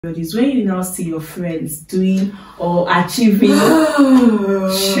Is when you now see your friends doing or achieving shit.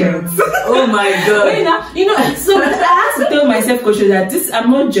 Oh my god. You know, so I have to tell myself, Coach, that this, I'm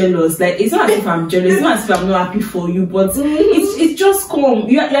not jealous. Like, it's not as if I'm jealous, it's not as if I'm not happy for you, but it's just calm.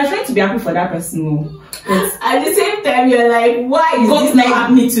 You're trying to be happy for that person. But at the same time, you're like, why is this not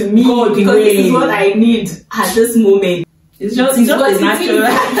happening to me? God, because this is what I need at this moment. It's just natural.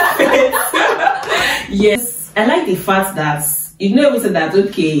 Yes, I like the fact that you never said that,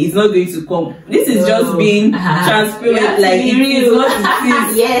 okay, it's not going to come. This is just being transparent, like it is what it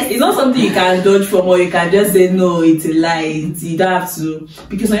is. Yes. It's not something you can dodge from, or you can just say, no, it's a lie. You don't have to.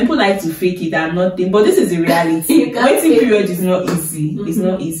 Because some people like to fake it and nothing. But this is the reality. Waiting period is not easy. It's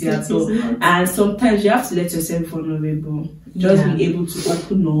not easy at all. And sometimes you have to let yourself be vulnerable. Just be able to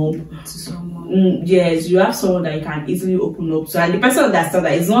open up to someone. Yes, you have someone that you can easily open up to. And the person understands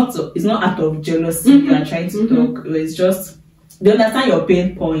that it's not out of jealousy you are trying to talk. It's just they understand your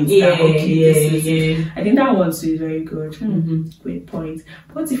pain points. I think that one too is very good. Great point.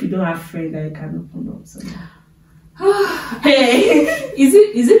 What if you don't have friends that you can open up to? Hey, is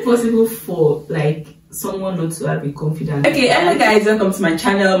it possible for like someone not to have a confidence? Okay, hello guys, welcome to my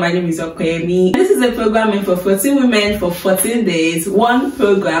channel. My name is Okoyemi. This is a program meant for 14 women for 14 days, one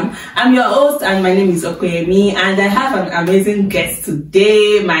program. I'm your host and my name is Okoyemi, and I have an amazing guest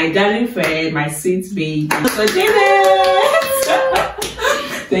today, my darling friend, my sweet baby. So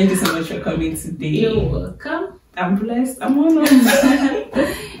thank you so much for coming today. You're welcome. I'm blessed. I'm honored.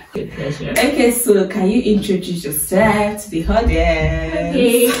 Good pleasure. Okay, so can you introduce yourself to the audience?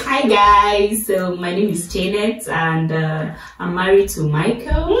 Okay, hi guys. So my name is Janet, and I'm married to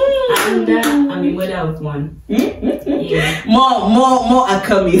Michael, and I'm a mother of one. Yeah. More are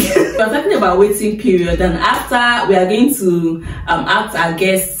coming. We're talking about waiting period, and after we are going to ask our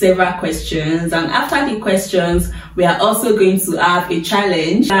guests several questions, and after the questions we are also going to have a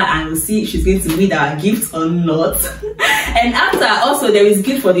challenge, and we'll see if she's going to win our gift or not. And after, also there is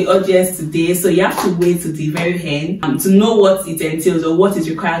gift for the audience today, so you have to wait to the very end to know what it entails or what is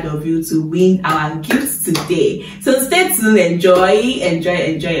required of you to win our gifts today. So stay tuned, enjoy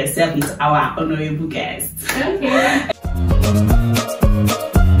yourself with our honorable guest. Okay.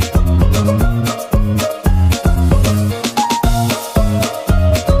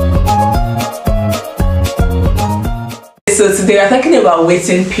 So today we're talking about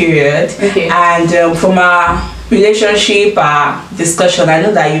waiting period, and from our relationship discussion, I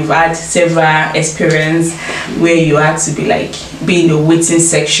know that you've had several experience where you had to be in the waiting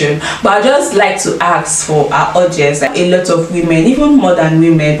section, but I just like to ask for our audience, like a lot of women, even more than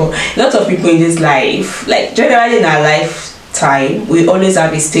women, but a lot of people in this life, like generally in our lifetime, we always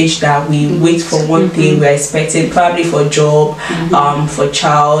have a stage that we wait for one thing we're expecting, probably for job, for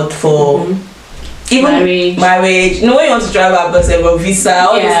child, for even marriage. You know, when you want to travel abroad, visa,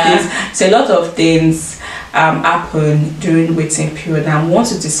 all these things. So a lot of things happen during waiting period, and I want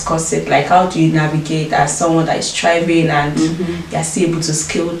to discuss it, like how do you navigate as someone that is striving and you're still able to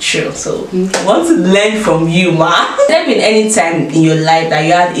scale through. So I want to learn from you, ma. Has there been any time in your life that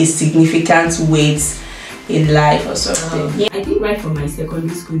you had a significant wait in life or something? I think right from my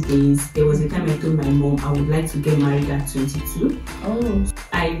secondary school days, there was a time I told my mom I would like to get married at 22.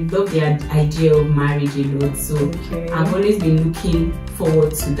 I love the idea of marriage a lot, so I've always been looking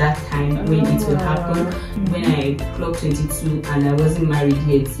forward to that time when it will happen. When I clocked 22 and I wasn't married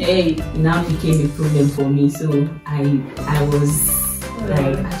yet, it now became a problem for me. So I was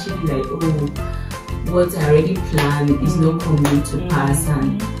actually oh, what I already planned is not coming to pass,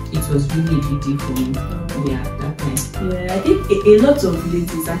 and it was really a big deal for me. That time. I think a lot of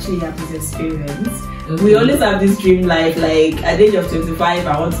ladies actually have this experience. We always have this dream life, like at the age of 25,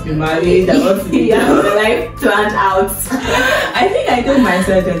 I want to be married, I want to be life planned out. I think I told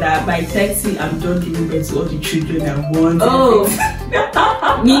myself that by 30, I'm done giving birth to all the children I want.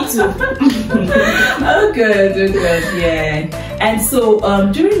 Me too. Good, yeah. And so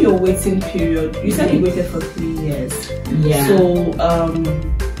during your waiting period, you said you waited for 3 years. So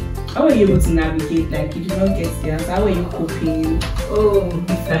how were you able to navigate? Like, you did not get the answer. How were you coping?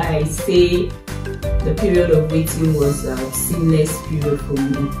 If I say the period of waiting was a seamless period for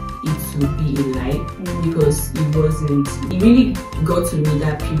me, it would be a lie, because it wasn't. It really got to me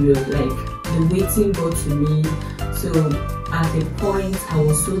that period. Like, the waiting got to me. So at a point, I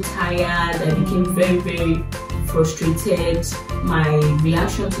was so tired. I became very, very frustrated. My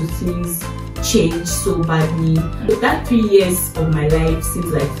reaction to things changed so badly. That 3 years of my life seems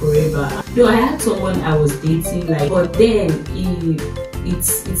like forever. Though I had someone I was dating, but then it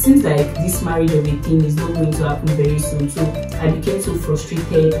seems like this marriage of a thing is not going to happen very soon. So I became so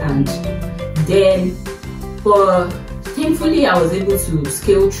frustrated, and then for thankfully I was able to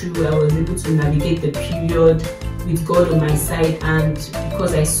scale through. I was able to navigate the period with God on my side, and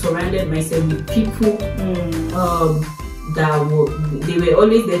because I surrounded myself with people they were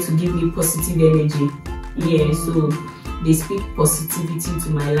always there to give me positive energy. Yeah, so they speak positivity to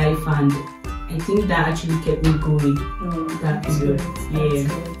my life, and I think that actually kept me going that period.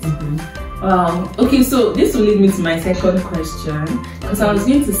 Okay, so this will lead me to my second question, because I was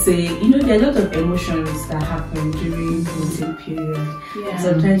going to say, there are a lot of emotions that happen during the waiting period.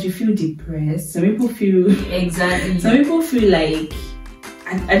 Sometimes you feel depressed, some people feel some people feel like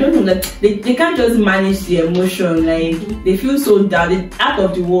I don't know, that they can't just manage the emotion, like they feel so down, they're out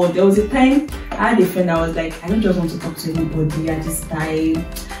of the world. There was a time I had a friend, I was like, I don't just want to talk to anybody at this time.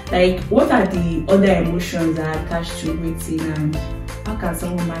 Like, what are the other emotions that are attached to waiting, and how can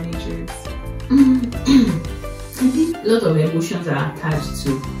someone manage it? I think a lot of emotions are attached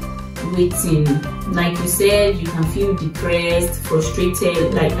to waiting. Like you said, you can feel depressed,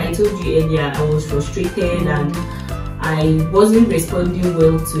 frustrated. Like I told you earlier, I was frustrated and I wasn't responding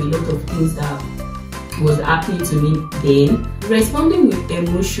well to a lot of things that was happening to me then. Responding with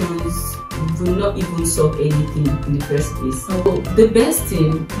emotions will not even solve anything in the first place. So the best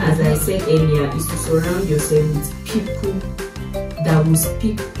thing, as I said earlier, is to surround yourself with people that will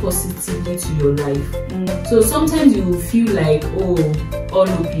speak positively to your life. So sometimes you will feel like, oh, all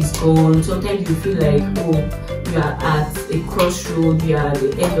hope is gone. Sometimes you feel like, oh, you are at a crossroad, you are at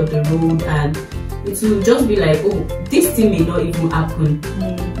the end of the road, and it will just be like, oh, this thing may not even happen.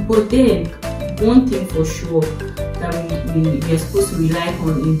 But then, one thing for sure that we are supposed to rely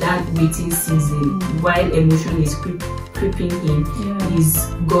on in that waiting season, while emotion is creeping in, is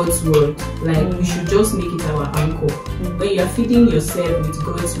God's word. Like, we should just make it our anchor. When you are feeding yourself with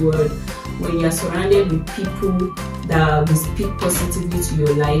God's word, when you are surrounded with people that will speak positively to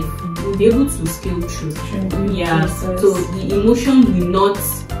your life, you'll be able to scale through. So the emotion will not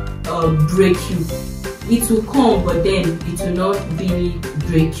break you. It will come, but then it will not really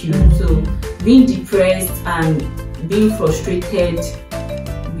break you. So being depressed and being frustrated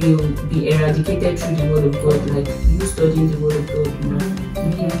will be eradicated through the word of God, like you studying the word of God.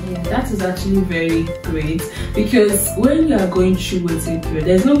 That is actually very great, because when you are going through waiting period,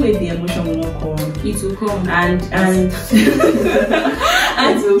 there's no way the emotion will not come. It will come, and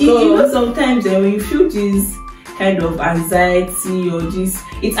sometimes when you feel this kind of anxiety or this,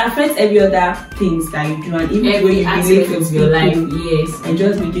 it affects every other things that you do, and even when you believe in your life, and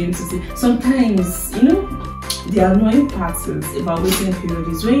just begin to see. Sometimes, the annoying part about waiting period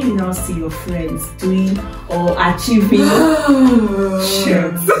is when you now see your friends doing or achieving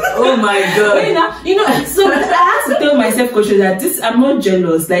shit. Oh my god. So I have to tell myself, coach, that I'm not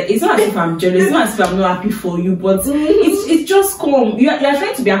jealous. Like, it's not as if I'm jealous, it's not as if I'm not happy for you, but it's just calm. You're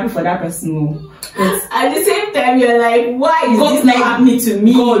trying to be happy for that person. But at the same time, you're like, why is this not happening to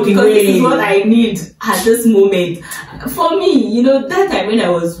me? Because this is what I need at this moment. For me, that time when I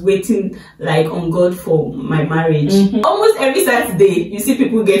was waiting like on God for my marriage, almost every Saturday you see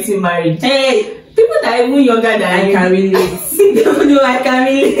people getting married. Hey, people that are even younger than I can relate. I can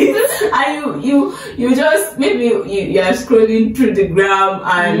relate. And you just, maybe you are scrolling through the gram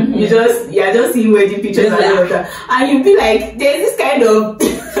and you're just seeing wedding pictures and all of that, and you be like, there's this kind of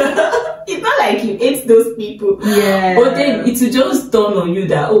it's not like you hate those people, but then it will just dawn on you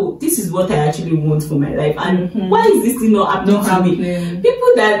that, oh, this is what I actually want for my life, and why is this thing not happening to me?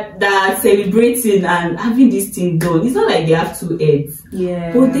 People that are celebrating and having this thing done, it's not like they have two heads.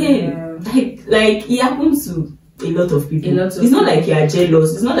 But then like it happens to a lot of people. It's not like you are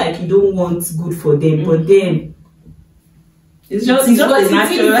jealous, it's not like you don't want good for them, but then it's just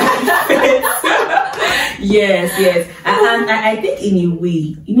natural. Yes. And I think in a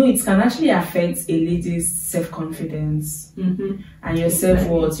way, it can actually affect a lady's self-confidence and your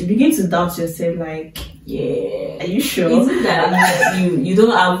self-worth. You begin to doubt yourself, like, are you sure? Is it that you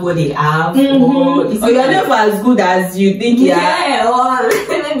don't have what they have, or you're never as good as you think you are? Or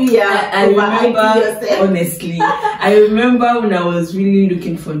maybe I remember, honestly, I remember when I was really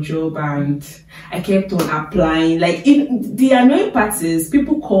looking for a job and I kept on applying. Like, the annoying part is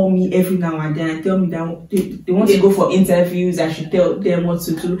people call me every now and then and tell me that they want to go for interviews. I should tell them what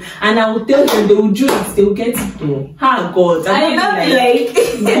to do, and I will tell them, they will do it, they will get it done. God, I'm not like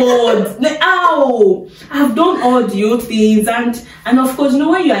God. Ow! I've done all the old things, and of course,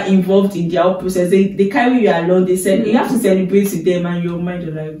 when you are involved in the whole process, they carry you along. They said you have to celebrate with them, and your mind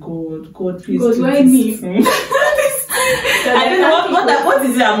is like, God, please, God, why me? I don't know what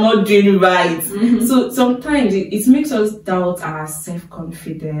is it I'm not doing right. So sometimes it makes us doubt our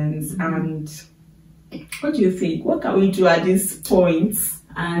self-confidence. And what do you think? What can we do at this point?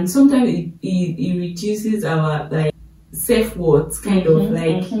 And sometimes it reduces our self-worth, kind of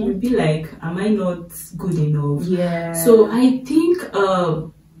like you'll be like, am I not good enough? Yeah. So I think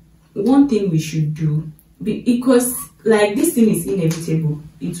one thing we should do, because like this thing is inevitable,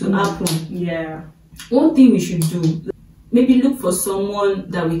 it will happen. Yeah. One thing we should do, maybe look for someone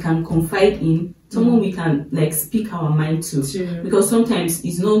that we can confide in, someone we can like speak our mind to. True. Because sometimes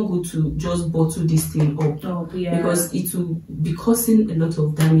it's not good to just bottle this thing up. Yeah. Because it will be causing a lot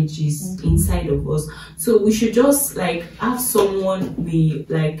of damages inside of us. So we should just like have someone we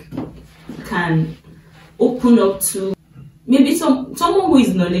like can open up to. Maybe someone who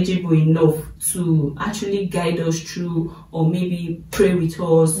is knowledgeable enough to actually guide us through, or maybe pray with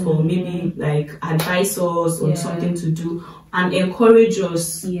us, or maybe like advise us on something to do and encourage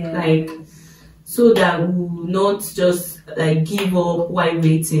us, like, so that we will not just like give up while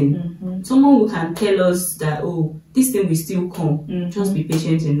waiting. Someone who can tell us that, oh, this thing will still come, just be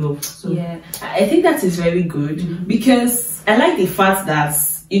patient enough. So yeah, I think that is very good, because I like the fact that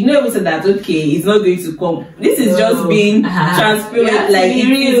you never said that, okay, it's not going to come. This is just being transparent, like it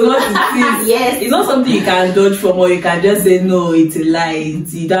is what it is. Yes. It's not something you can dodge from, or you can just say, no, it's a lie.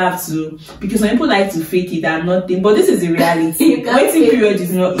 You don't have to, because some people like to fake it and nothing, but this is the reality. Waiting period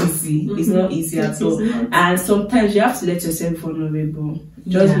is not easy. It's not easy at all. And sometimes you have to let yourself vulnerable.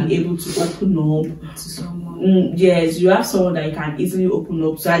 Just be able to open up to someone. Yes, you have someone that you can easily open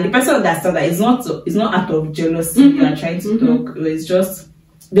up to, and the person understands that it's not out of jealousy you are trying to talk. It's just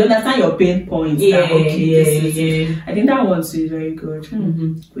they understand your pain points. I think that one too is very good.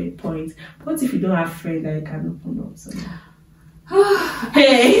 Great point. What if you don't have friends that you can open up to?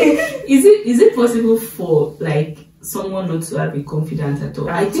 Hey, is it possible for like someone not to have a confidence at all?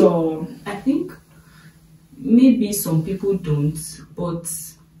 I think maybe some people don't, but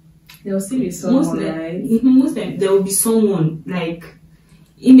there will still be someone, right? Most time there will be someone, like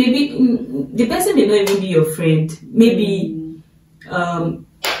it may be the person may not even be your friend. Maybe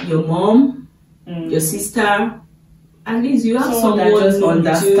your mom, your sister. At least you have someone that just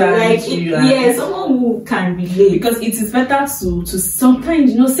understands you, someone who can relate. Because it is better to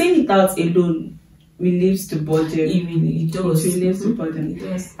sometimes, saying it out alone relieves the burden. It does. It relieves the burden. It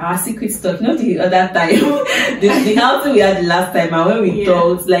does. Our secret stuff. The other time, the outing we had the last time, and when we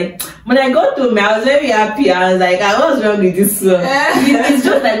talked, like when I got to me, I was very happy. I was like, what's wrong with this one? It's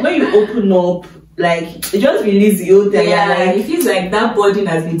just like when you open up, like it just release the old thing. Like, it feels like that burden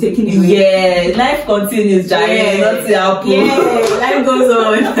has been taken away. Yeah, life continues, nothing happens. Life goes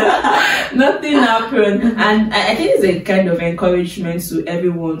on. Nothing happened. And I think it's a kind of encouragement to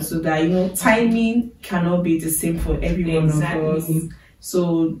everyone, so that timing cannot be the same for every one of us.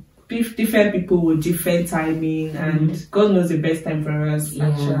 So different people with different timing, and God knows the best time for us,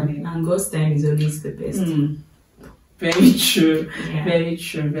 actually. And God's time is always the best. Very true. Very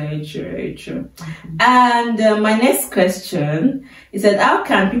true. Very true. Very true. And my next question is that how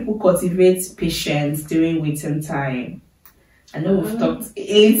can people cultivate patience during waiting time? I know we've talked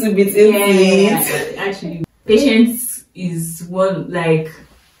a little bit into it. Actually, patience is one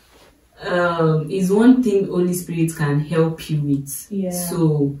thing Holy Spirit can help you with.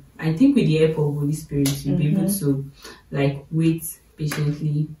 So I think with the help of Holy Spirit, you'll be able to wait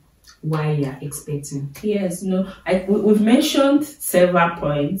patiently while you're expecting. Yes, we've mentioned several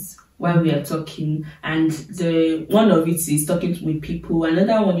points while we are talking, and one of it is talking with people.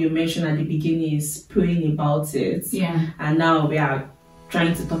 Another one you mentioned at the beginning is praying about it. And now we are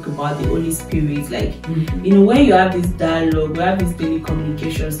trying to talk about the Holy Spirit. When you have this dialogue, we have this daily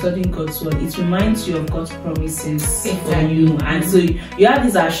communication, studying God's word, it reminds you of God's promises for you, and so you have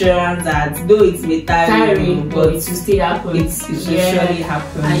this assurance that though it may tarry, but it will still happen. It will surely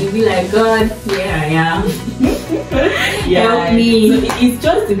happen, and you'll be like, God, here I am. Help me. So it's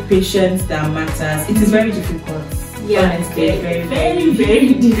just the patience that matters. It is very difficult. Honestly, very,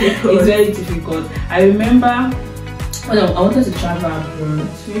 very difficult. It's very difficult. I remember when I wanted to travel abroad.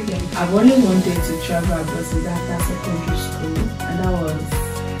 I've only wanted to travel abroad since after secondary school, and that was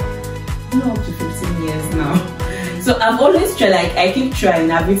up to 15 years now. So I've always tried, I keep trying.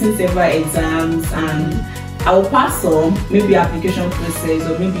 I've written several exams, and I will pass some, maybe application process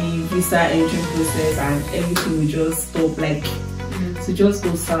or maybe visa entry process, and everything will just stop, to just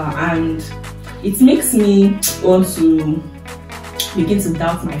go sour, and it makes me want to begin to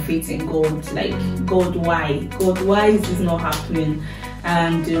doubt my faith in God. God, why? God, why is this not happening?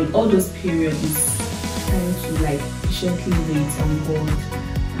 And all those periods, trying to patiently wait on God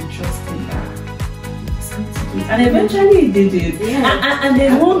and trusting that it's going to do it. And eventually he did it. And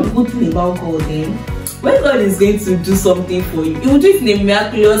there's one good thing about God. When God is going to do something for you, he will do it in a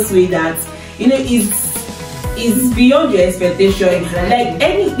miraculous way that is beyond your expectation.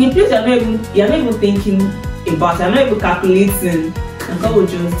 The place you're not even thinking about it. I'm not even calculating. And God will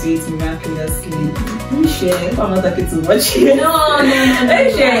just do it miraculously. Let me share. If I'm not talking too much here. No.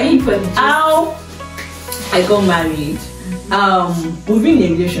 Let me share how I got married. We've been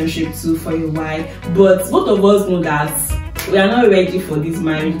in a relationship too for a while, but both of us know that we are not ready for this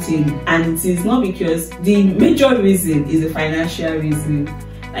marriage thing, and it is not because the major reason is a financial reason.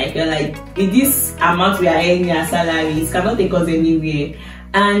 Like with this amount we are earning as salary, it cannot take us anywhere.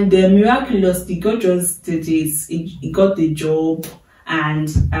 And miraculously, God just did this. He got the job, and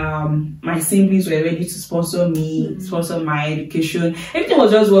my siblings were ready to sponsor me, sponsor my education. Everything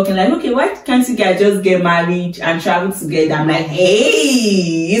was just working. Like, okay, why can't you guys just get married and travel together? I'm like,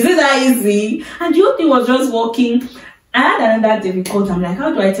 hey, is it that easy? And the whole thing was just working. I had another difficult. I'm like,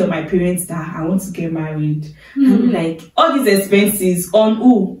 how do I tell my parents that I want to get married? And like, all these expenses on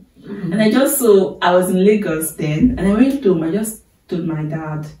who? And I was in Lagos then, and I went home. I just told my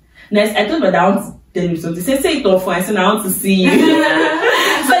dad. Next, I told my dad I want to tell him something. Say it on phone. I said, I want to see you. So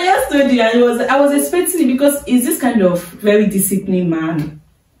I just told you, and I was expecting it because he's this kind of very disciplined man.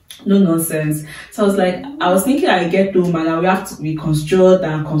 No nonsense. So I was thinking I get home and I will have to reconstruct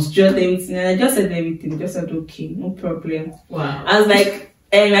everything. And I just said everything. I just said, okay, no problem. Wow. I was like,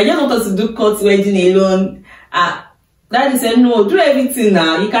 I just want us to do court wedding alone. Daddy said, no, do everything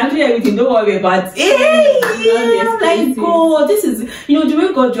now. You can do everything. Don't worry about it. Hey, like, God, this is, the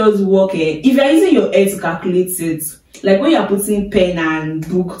way God just work. If you're using your head to calculate it, like when you're putting pen and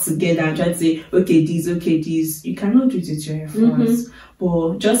book together and trying to say, okay, this, you cannot do it with your efforts.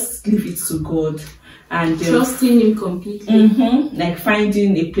 But just leave it to God. And trusting him completely. Like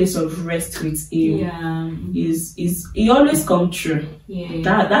finding a place of rest with him. Yeah. He always come true.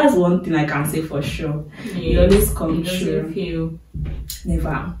 Yeah. That's one thing I can say for sure. Yeah. He always come true. Feel.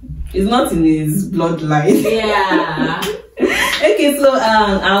 Never. It's not in his bloodline. Yeah. Okay, so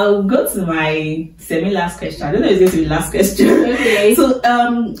I'll go to my semi-last question. I don't know if this is the last question. Okay. So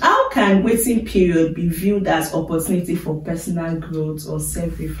how can waiting period be viewed as opportunity for personal growth or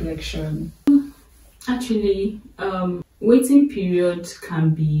self-reflection? Actually, waiting period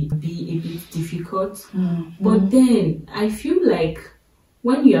can be a bit difficult, but then I feel like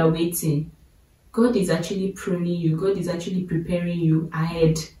when you are waiting, God is actually pruning you. God is actually preparing you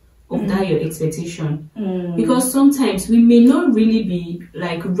ahead of that your expectation. Because sometimes we may not really be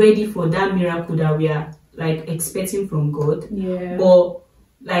like ready for that miracle that we are like expecting from God. Yeah. But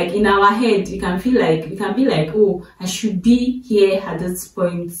like in our head, you can be like, oh, I should be here at this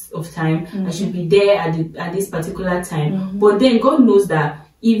point of time. I should be there at this particular time. But then God knows that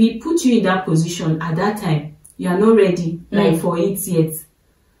if He put you in that position at that time, you are not ready like for it yet.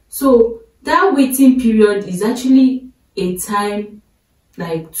 So that waiting period is actually a time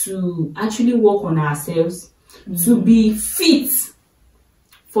like to actually work on ourselves, to be fit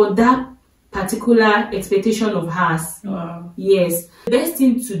for that particular expectation of us. Wow. Yes. The best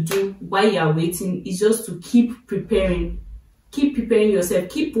thing to do while you are waiting is just to keep preparing yourself,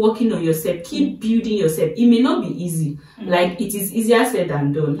 keep working on yourself, keep building yourself. It may not be easy. Like it is easier said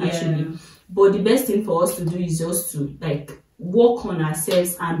than done, actually. But the best thing for us to do is just to like work on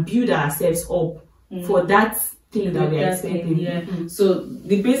ourselves and build ourselves up for that thing that we are expecting. So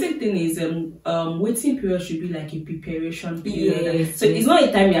the basic thing is waiting period should be like a preparation period. So it's not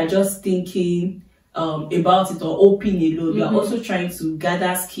a time you are just thinking about it or open alone. You are also trying to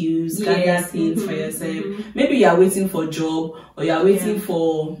gather skills, gather things for yourself. Maybe you are waiting for a job or you are waiting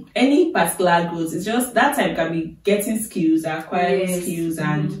for any particular growth. It's just that time can be getting skills, acquiring skills,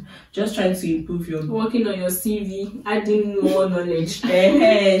 and just trying to improve your working on your CV, adding more knowledge. Sure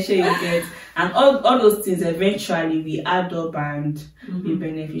you get. And all those things eventually will add up and be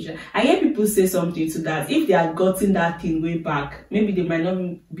beneficial. I hear people say something to that. If they had gotten that thing way back, maybe they might not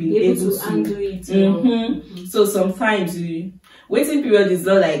be able to handle it. So sometimes waiting period is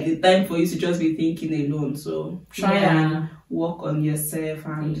not like the time for you to just be thinking alone. So try and work on yourself.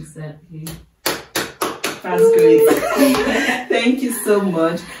 And exactly. That's great. Thank you so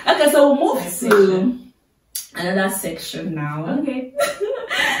much. Okay, so we'll move to another section now. Okay.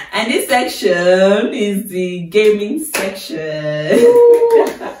 And this section is the gaming section.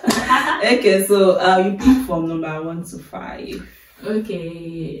 Okay, so you pick from number 1 to 5.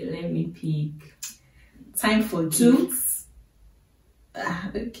 Okay, let me pick. Time for 2.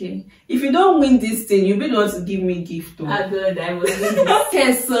 Okay. If you don't win this thing, you'll be the one to give me gift. Ah, good. I will win.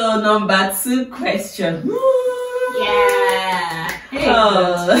 Okay, so number 2 question. Yeah. Hey,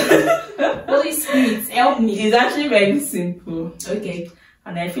 Holy Spirit, help me. It's actually very simple. Okay.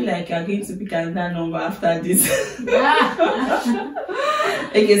 And I feel like you're going to pick another number after this.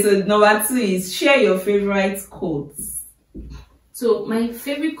 Okay, so number 2 is share your favorite quotes. So my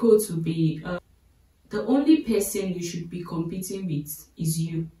favorite quote would be the only person you should be competing with is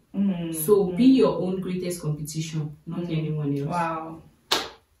you. So be your own greatest competition, not anyone else. Wow,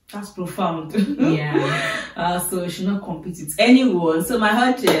 that's profound. Yeah. So you should not compete with anyone. So my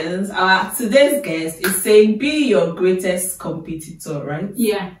audience, our today's guest is saying be your greatest competitor, right?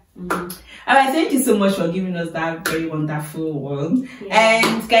 Yeah. All right, thank you so much for giving us that very wonderful one.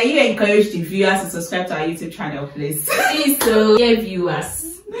 And can you encourage the viewers to subscribe to our YouTube channel, please? Please, so dear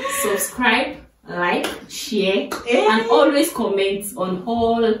viewers, subscribe, like, share, and always comment on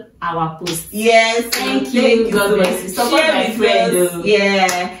all our posts. Yes, thank you. God bless you. Support my friend.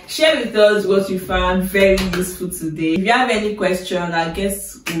 Yeah, share with us what you found very useful today. If you have any question, our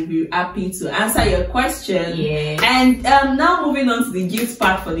guests will be happy to answer your question. Yeah. And now moving on to the gift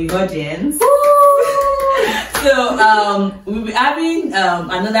part for the audience. So we'll be having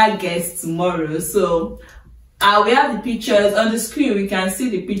another guest tomorrow. So we have the pictures on the screen. We can see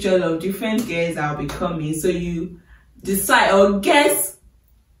the pictures of different guests that will be coming. So you decide or guess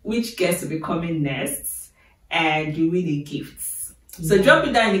which guest will be coming next, and you win a gift. So drop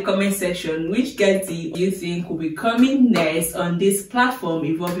it down in the comment section. Which guest do you think will be coming next on this platform,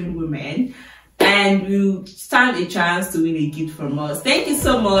 Evolving Women? And you stand a chance to win a gift from us. Thank you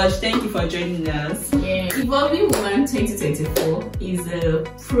so much. Thank you for joining us. Yeah, Evolving Women 2024 is a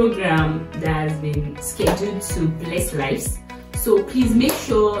program that has been scheduled to bless lives. So please make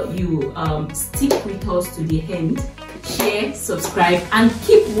sure you stick with us to the end. Share, subscribe, and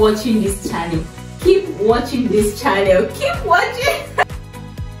keep watching this channel. Keep watching this channel. Keep watching.